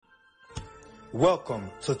Welcome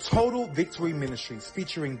to Total Victory Ministries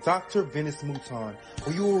featuring Dr. Venice Mouton,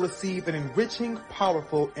 where you will receive an enriching,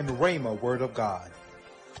 powerful, and rhema word of God.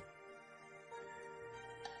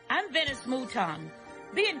 I'm Venice Mouton.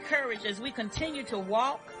 Be encouraged as we continue to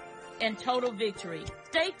walk in total victory.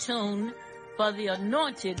 Stay tuned for the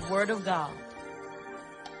anointed word of God.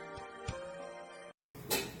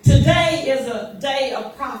 Today is a day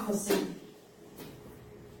of prophecy.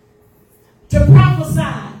 To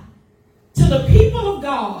prophesy to the people of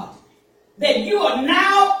God that you are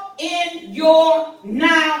now in your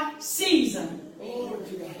now season.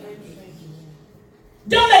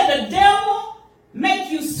 Don't let the devil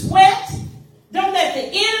make you sweat. Don't let the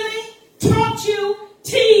enemy taunt you,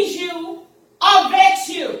 tease you, or vex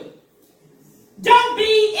you. Don't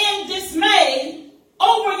be in dismay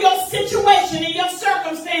over your situation and your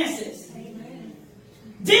circumstances. Amen.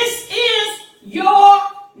 This is your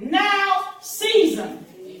now season.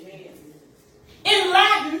 In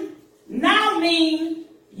Latin, now means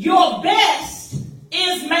your best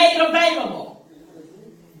is made available.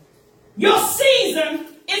 Your season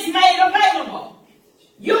is made available.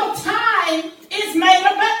 Your time is made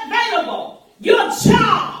available. Your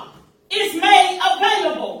job is made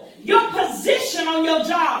available. Your position on your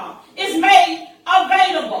job is made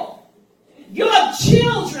available. Your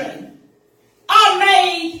children are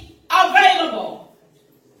made available.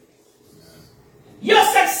 Your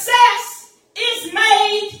success is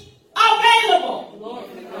made available.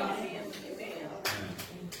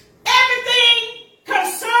 Everything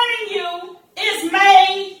concerning you is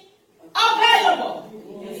made available.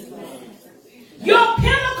 Your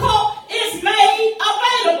pinnacle is made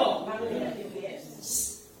available.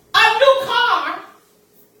 A new car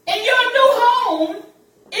and your new home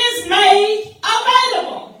is made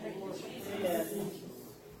available.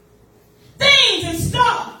 Things and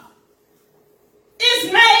stuff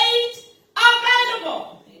is made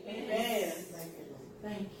available. Amen.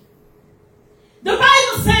 Thank you. The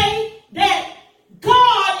Bible says that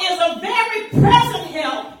God is a very present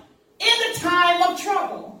help in the time of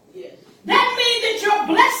trouble. Yes. That means that your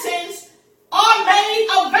blessings are made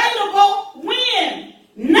available when?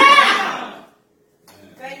 Now.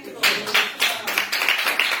 Thank you, Lord.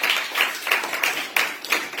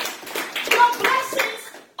 Your blessings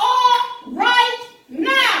are right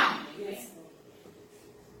now. Yes.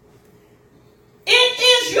 It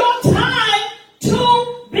is your time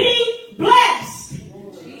to be blessed.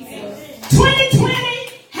 2020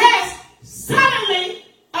 has suddenly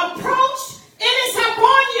approached and it's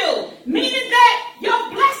upon you, meaning that your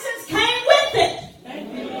blessings came with it.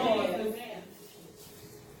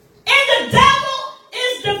 And the devil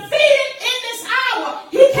is defeated in this hour.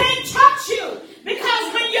 He can't touch you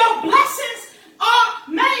because when your blessings are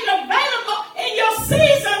made available and your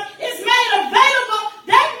season is made available,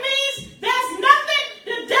 that means there's nothing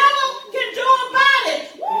the devil can do about it.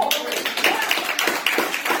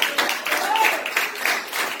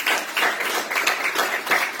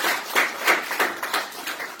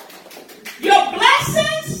 Your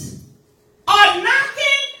blessings are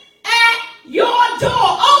knocking at your door.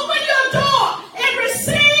 Open your door and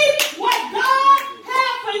receive what God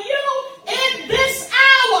has for you in this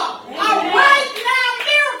hour. A right now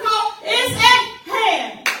miracle is at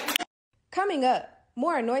hand. Coming up,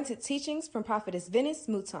 more anointed teachings from Prophetess Venice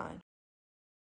Mouton.